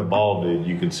can what the look. ball did,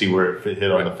 you can see where it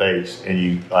hit on the face, and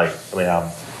you like. I mean, I'm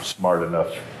smart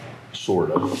enough,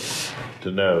 sort of,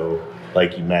 to know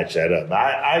like you match that up.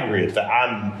 I agree with that.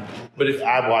 But if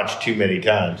I've watched too many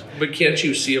times. But can't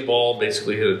you see a ball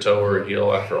basically hit a toe or a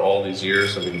heel after all these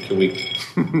years? I mean, do we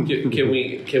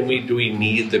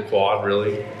need the quad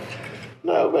really?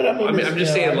 No, but I mean, I'm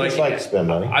just saying, I just like to spend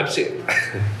money. I'm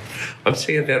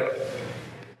saying that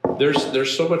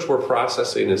there's so much we're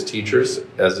processing as teachers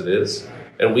as it is,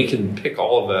 and we can pick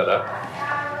all of that up.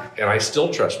 And I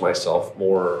still trust myself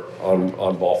more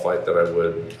on ball flight than I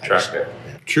would TrackMan.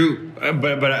 True.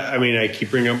 But I mean, I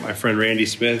keep bringing up my friend Randy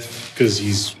Smith because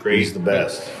he's great. He's the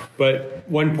best. But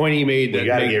one point he made We that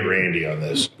got to get Randy on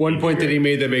this. one point that he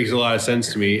made that makes a lot of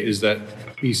sense to me is that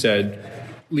he said,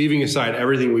 leaving aside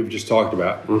everything we've just talked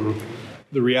about,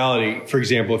 the reality, for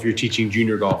example, if you're teaching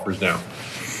junior golfers now,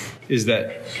 is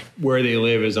that where they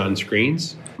live is on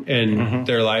screens, and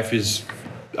their life is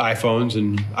iPhones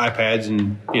and iPads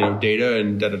and data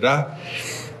and da da da.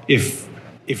 If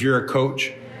you're a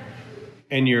coach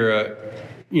and you're a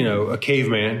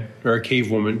caveman or a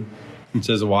cavewoman and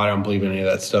says, "Well, I don't believe in any of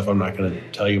that stuff. I'm not going to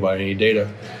tell you about any data."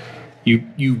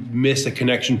 You miss a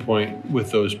connection point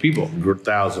with those people.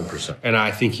 1,000%. And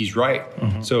I think he's right.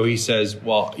 So he says,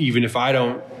 well, even if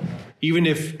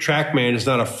TrackMan is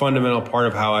not a fundamental part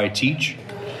of how I teach,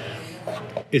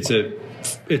 it's a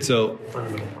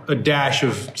dash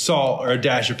of salt or a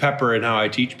dash of pepper in how I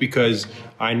teach, because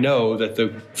I know that the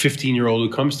 15-year-old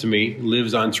who comes to me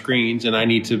lives on screens, and I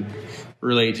need to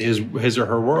relate to his or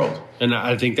her world. And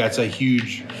I think that's a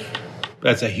huge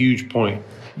point.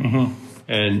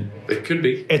 And It could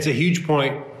be. it's a huge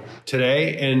point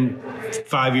today, and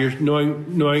 5 years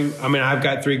knowing I mean, I've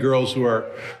got 3 girls who are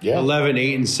 11,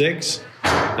 8, and 6,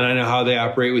 and I know how they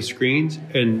operate with screens.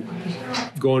 And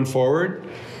going forward,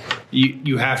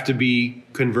 you have to be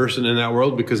conversant in that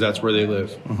world because that's where they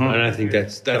live. And I think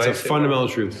that's I a say fundamental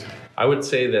truth. I would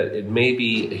say that it may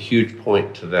be a huge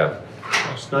point to them,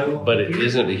 but it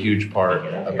isn't a huge part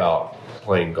about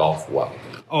playing golf well.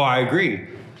 Oh, I agree.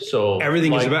 So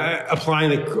Everything is like- about applying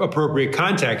the appropriate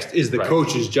context is the Right.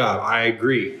 coach's job. I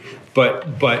agree.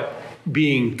 But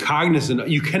being cognizant,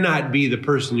 you cannot be the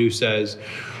person who says,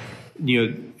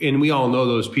 and we all know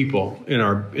those people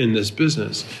in this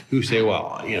business who say,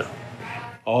 well,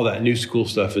 all that new school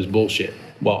stuff is bullshit.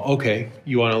 Well, okay,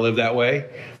 you want to live that way?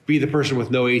 Be the person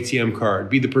with no ATM card.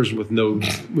 Be the person with no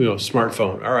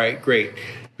smartphone. All right, great.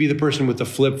 Be the person with the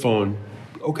flip phone.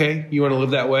 Okay, you want to live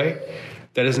that way?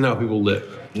 That isn't how people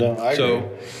live. No, I agree.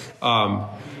 So,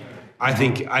 I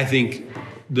think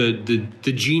the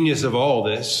genius of all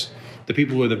this, the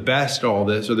people who are the best at all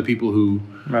this, are the people who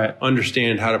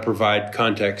understand how to provide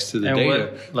context to the And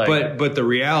data. But the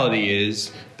reality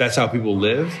is that's how people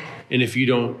live, and if you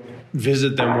don't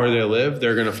visit them where they live,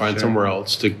 they're going to find somewhere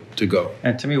else to go.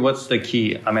 And to me, what's the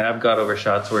key? I mean, I've got over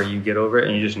shots where you get over it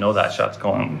and you just know that shot's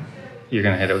going you're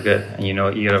going to hit it good. And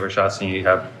you get over shots and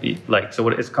so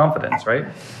it's confidence, right?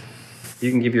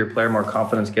 You can give your player more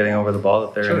confidence getting over the ball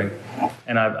that they're in.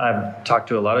 And I've talked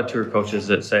to a lot of tour coaches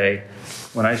that say,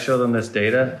 when I show them this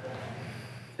data,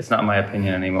 it's not my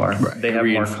opinion anymore. Right. They have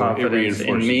more confidence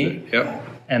in me. Yep.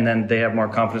 And then they have more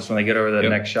confidence when they get over the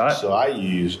next shot. So I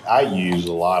use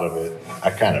a lot of it.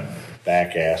 I kind of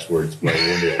back ass words play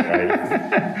into it,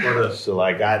 right? So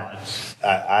like I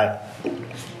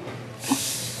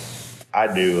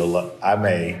do a lot. I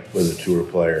may, with a tour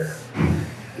player,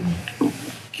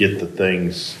 get the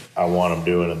things I want them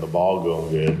doing and the ball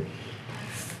going good,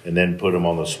 and then put them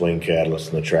on the swing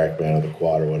catalyst and the track band or the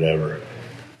quad or whatever,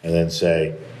 and then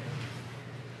say,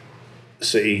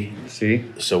 see.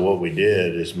 So what we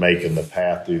did is making the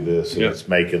path through this, and it's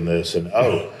making this, and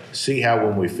see how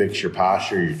when we fix your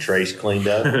posture, your trace cleaned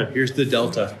up. Here's the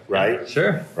delta. Right.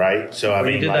 Sure. Right. So I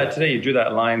mean, you did that today. You drew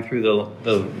that line through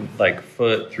the like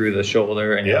foot through the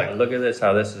shoulder, and you're like, look at this,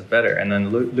 how this is better. And then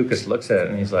Lucas looks at it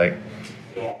and he's like,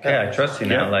 "Okay, I trust you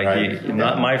now.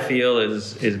 Not my feel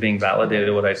is being validated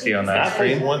to what I see on that I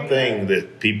screen." think one thing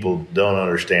that people don't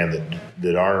understand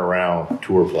that aren't around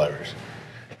tour players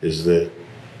is that,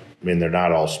 I mean, they're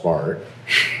not all smart.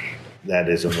 That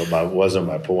wasn't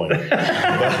my point.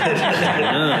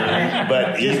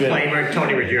 But Disclaimer,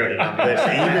 Tony Ruggiero. but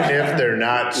even if they're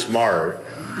not smart,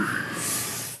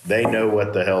 they know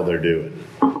what the hell they're doing.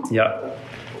 Yeah.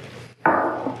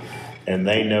 And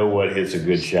they know what hits a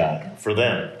good shot for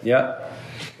them. Yeah.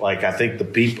 Like, I think the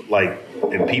people,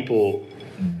 and people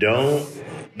don't,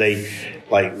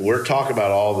 we're talking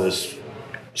about all this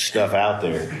stuff out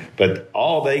there, but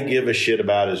all they give a shit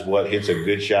about is what hits a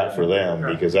good shot for them,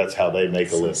 because that's how they make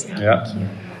a living. Yeah.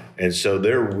 And so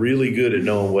they're really good at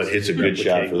knowing what hits a good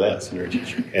shot for them.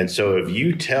 And so if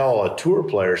you tell a tour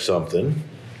player something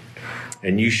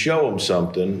and you show them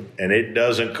something and it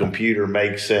doesn't compute or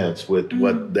make sense with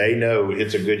what they know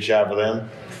hits a good shot for them,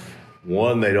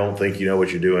 one, they don't think you know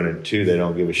what you're doing, and two, they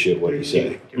don't give a shit what you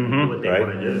say. What they Right?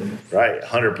 want to do. Right,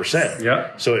 100%.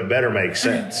 Yeah. So it better make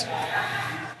sense.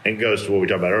 And goes to what we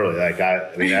talked about earlier. Like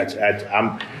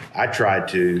I try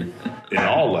to, in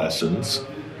all lessons,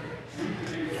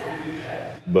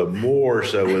 but more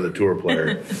so with a tour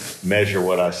player, measure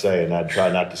what I say, and I try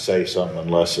not to say something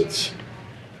unless it's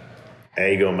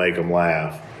A, gonna make them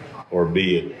laugh, or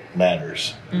B, it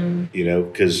matters.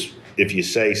 Because if you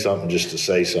say something just to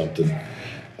say something,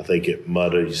 I think it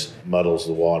muddles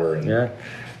the water and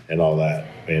all that.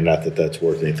 I mean, not that that's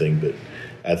worth anything, but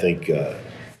I think.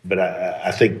 But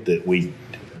I think that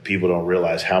people don't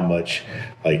realize how much,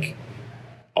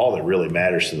 all that really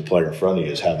matters to the player in front of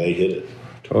you is how they hit it.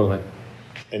 Totally.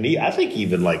 And I think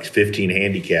even 15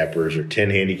 handicappers or 10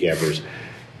 handicappers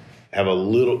have a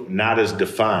little, not as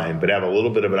defined, but have a little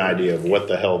bit of an idea of what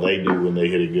the hell they do when they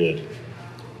hit it good.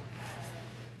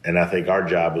 And I think our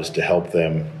job is to help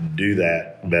them do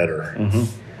that better. Mm-hmm.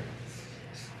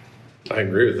 I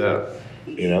agree with that.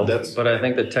 But I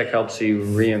think the tech helps you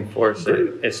reinforce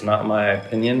it. It's not my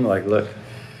opinion. Look,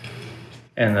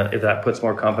 and if that puts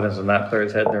more confidence in that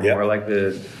player's head, they're more likely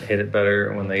to hit it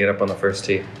better when they get up on the first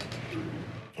tee.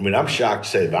 I mean, I'm shocked to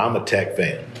say that I'm a tech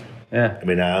fan. Yeah. I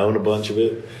mean, I own a bunch of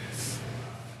it.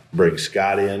 Bring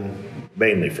Scott in,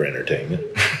 mainly for entertainment.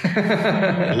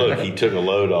 Look, he took a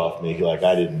load off me.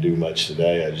 I didn't do much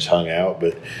today. I just hung out.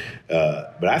 But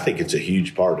I think it's a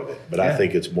huge part of it. But I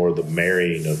think it's more the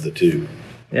marrying of the two.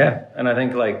 Yeah, and I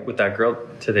think with that girl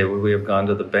today, would we have gone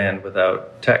to the band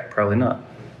without tech? Probably not,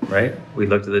 right? We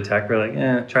looked at the tech, we're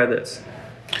like, try this.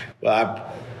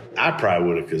 Well, I probably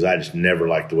would have, because I just never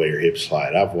liked the way her hips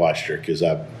slide. I've watched her because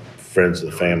I'm friends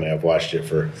of the family. I've watched it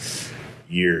for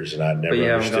years, and I never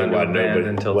understood why nobody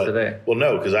until today. Well,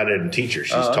 no, because I didn't teach her.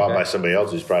 She's taught by somebody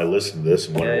else who's probably listened to this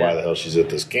and wondering why the hell she's at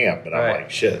this camp. But I'm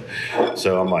like, shit.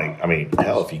 So I'm like, I mean,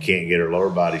 hell, if you can't get her lower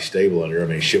body stable under, I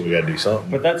mean, shit, we got to do something.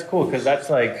 But that's cool, because that's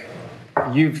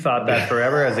you've thought that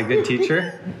forever as a good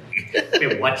teacher.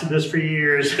 Been watching this for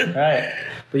years. Right.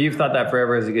 But you've thought that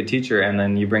forever as a good teacher, and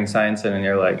then you bring science in, and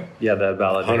you're like, yeah, that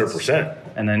validates. 100%.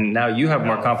 And then now you have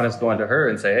more confidence going to her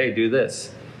and say, hey, do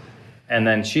this. And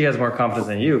then she has more confidence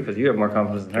in you because you have more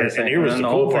confidence in her. And here was the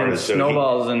cool part of it. So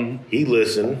snowballs he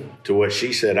listened to what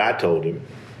she said I told him,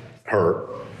 her.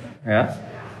 Yeah.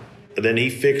 And then he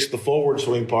fixed the forward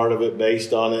swing part of it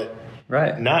based on it.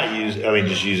 Right.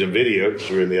 Just using video because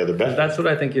we're in the other band. That's what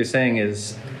I think you're saying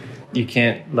is you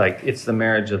can't, it's the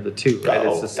marriage of the two, right?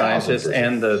 It's the scientist 1,000%.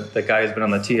 and the guy who's been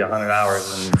on the tee 100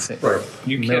 hours or a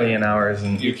million hours,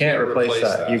 and you can't replace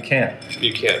that. You can't.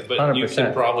 You can't, but 100%. you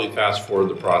can probably fast forward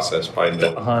the process by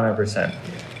no. 100%.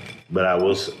 But I'm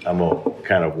gonna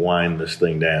kind of wind this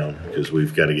thing down because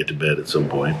we've got to get to bed at some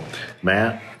point.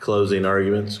 Matt, closing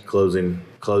arguments, closing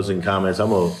comments.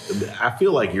 I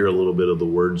feel like you're a little bit of the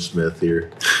wordsmith here.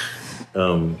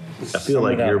 I feel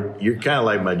like you're kind of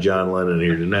like my John Lennon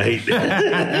here tonight.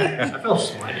 I feel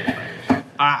slighted.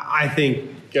 I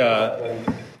think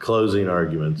Closing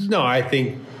arguments. no. I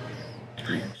think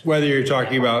whether you're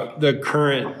talking about the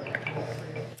current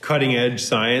cutting edge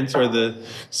science or the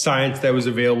science that was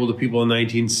available to people in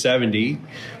 1970,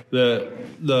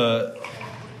 the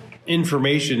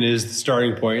information is the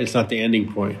starting point. It's not the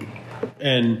ending point.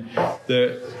 And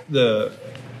the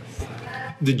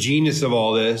genius of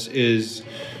all this is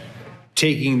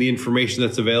taking the information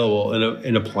that's available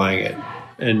and applying it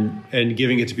and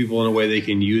giving it to people in a way they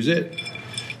can use it.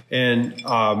 And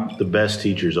The best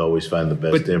teachers always find the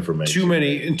best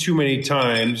information. Too many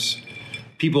times,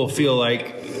 people feel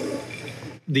like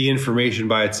the information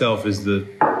by itself is the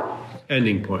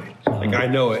ending point. Like, I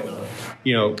know it,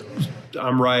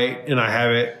 I'm right and I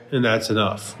have it and that's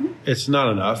enough. It's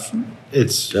not enough.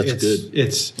 That's good.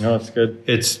 It's good.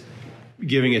 It's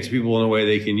giving it to people in a way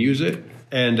they can use it.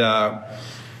 And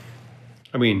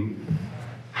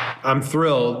I'm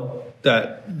thrilled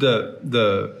that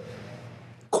the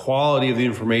quality of the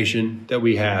information that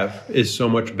we have is so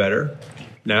much better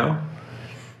now,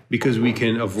 because we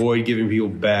can avoid giving people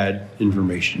bad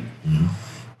information. Mm-hmm.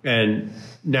 And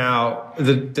now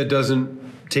that doesn't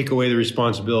take away the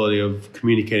responsibility of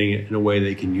communicating it in a way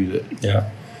they can use it. Yeah.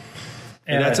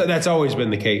 And that's always been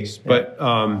the case. Yeah. But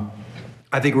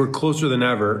I think we're closer than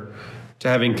ever to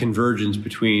having convergence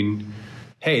between,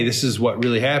 hey, this is what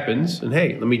really happens, and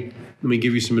hey, let me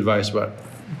give you some advice about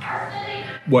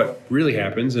what really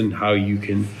happens and how you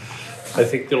can. I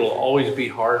think it'll always be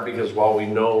hard because while we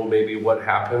know maybe what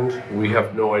happened, we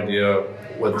have no idea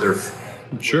what their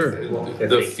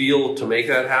the feel to make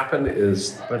that happen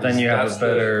is. But then you have a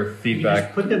better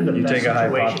feedback. Put them in the best take a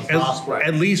situation possible.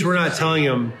 At least we're not telling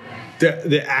them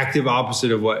the active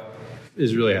opposite of what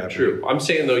is really happening. True. I'm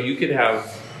saying though, you could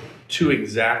have two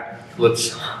exact.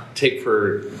 Let's take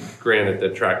for granted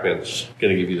that TrackMan's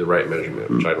going to give you the right measurement,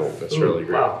 which I don't necessarily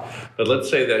agree with. But let's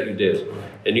say that you did,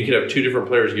 and you could have two different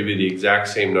players give you the exact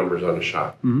same numbers on a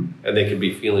shot, and they could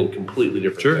be feeling completely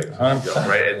different things,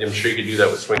 right? And I'm sure you could do that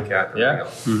with Swing Cat. And everything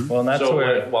else. Mm-hmm. Well, and that's so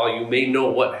where while you may know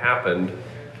what happened,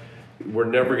 we're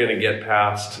never going to get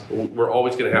past. We're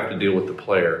always going to have to deal with the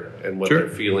player and what they're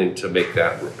feeling to make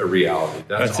that a reality.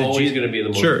 That's always going to be the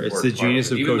most important it's the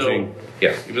genius of coaching.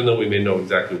 Even though we may know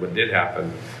exactly what did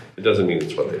happen, it doesn't mean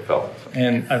it's what they felt.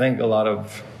 And I think a lot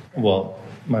of,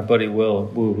 my buddy Will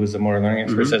Wu, who's a motor learning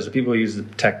expert, says the people who use the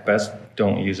tech best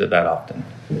don't use it that often.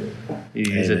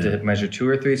 You use it to measure 2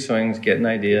 or 3 swings, get an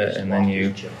idea, and then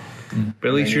you. But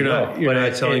at least you're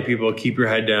not telling people keep your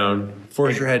head down,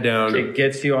 force your head down. It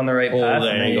gets you on the right path,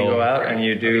 and then you go out and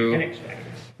you do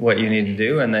what you need to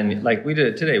do, and then like we did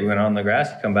it today. We went on the grass,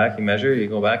 you come back, you measure, you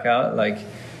go back out. Like,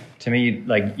 to me,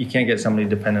 like, you can't get somebody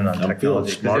dependent on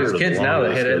technology. Because there's kids now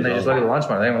that hit it and they just look at the launch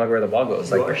monitor. They don't look where the ball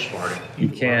goes. Like, you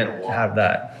can't have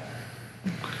that.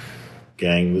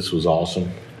 Gang, this was awesome.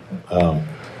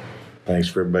 Thanks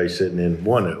for everybody sitting in.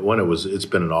 It's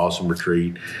been an awesome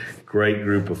retreat. Great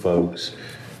group of folks.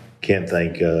 Can't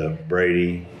thank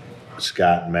Brady,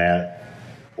 Scott, and Matt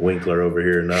Winkler over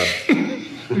here enough.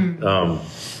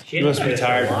 You must be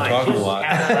tired from talking a lot.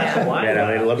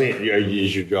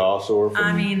 Is your jaw sore?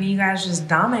 You guys just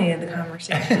dominated the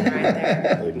conversation right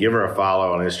there. Give her a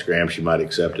follow on Instagram. She might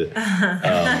accept it.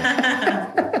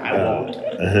 I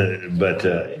won't. But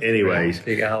anyways,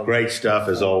 great stuff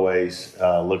as always.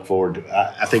 Look forward to.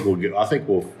 I think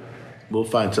we'll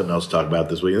find something else to talk about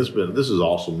this week. This is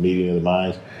awesome meeting of the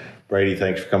minds. Brady,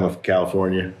 thanks for coming from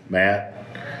California. Matt,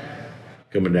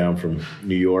 coming down from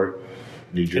New York.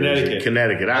 New Jersey,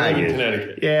 Connecticut. I think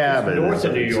Connecticut. Yeah, but north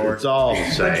of New York. It's all the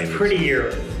same. It's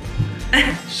prettier.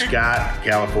 Scott,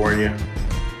 California.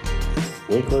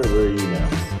 Winkler, where are you now?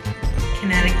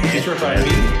 Connecticut. It's somewhere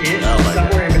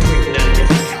in between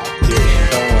Connecticut and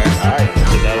California. All right,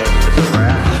 it's a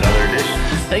wrap. Another edition.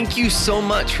 Thank you so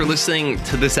much for listening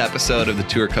to this episode of The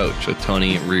Tour Coach with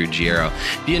Tony Ruggiero.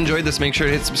 If you enjoyed this, make sure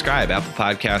to hit subscribe, Apple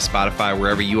Podcasts, Spotify,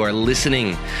 wherever you are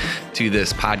listening to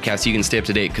this podcast. You can stay up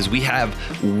to date because we have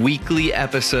weekly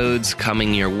episodes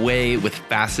coming your way with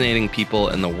fascinating people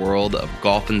in the world of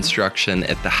golf instruction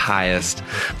at the highest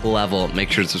level.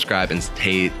 Make sure to subscribe and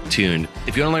stay tuned.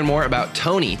 If you want to learn more about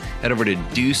Tony, head over to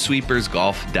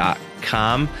dewsweepersgolf.com.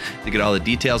 dewsweepers.com to get all the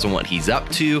details on what he's up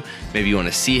to. Maybe you want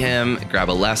to see him, grab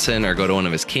a lesson, or go to one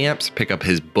of his camps, pick up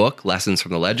his book, Lessons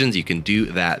from the Legends. You can do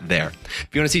that there. If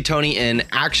you want to see Tony in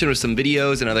action with some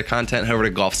videos and other content, head over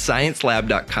to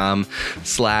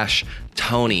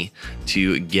golfsciencelab.com/Tony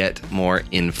to get more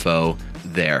info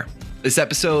there. This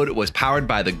episode was powered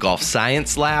by the Golf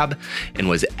Science Lab and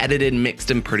was edited,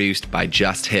 mixed, and produced by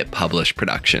Just Hit Publish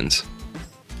Productions.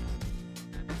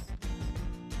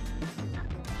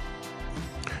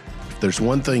 There's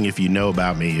one thing, if you know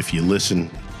about me, if you've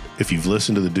listened to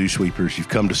the Dew Sweepers, you've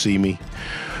come to see me,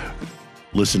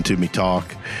 listen to me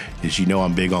talk, is you know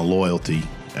I'm big on loyalty.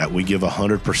 We give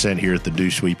 100% here at the Dew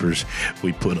Sweepers.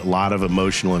 We put a lot of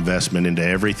emotional investment into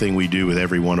everything we do with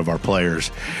every one of our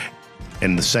players.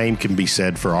 And the same can be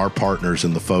said for our partners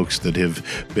and the folks that have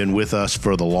been with us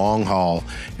for the long haul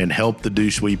and help the Dew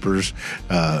Sweepers,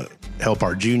 help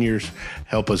our juniors,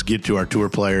 help us get to our tour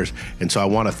players. And so I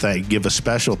want to give a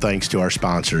special thanks to our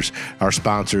sponsors. Our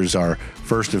sponsors are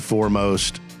first and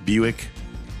foremost Buick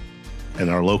and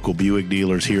our local Buick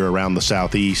dealers here around the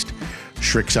Southeast,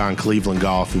 Shrixon Cleveland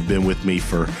Golf, who've been with me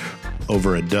for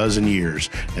over a dozen years,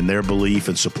 and their belief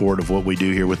and support of what we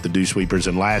do here with the Dew Sweepers.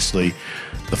 And lastly,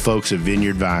 the folks at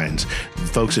Vineyard Vines. The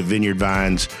folks at Vineyard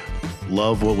Vines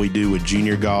love what we do with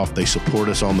junior golf. They support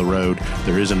us on the road.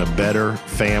 There isn't a better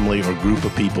family or group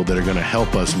of people that are going to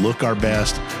help us look our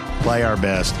best, play our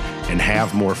best, and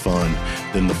have more fun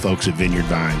than the folks at Vineyard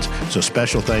Vines. So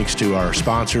special thanks to our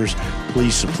sponsors.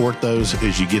 Please support those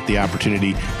as you get the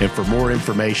opportunity. And for more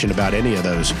information about any of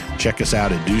those, check us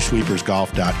out at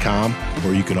dewsweepersgolf.com,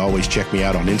 or you can always check me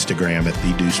out on Instagram at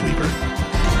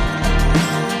 @thedewsweeper.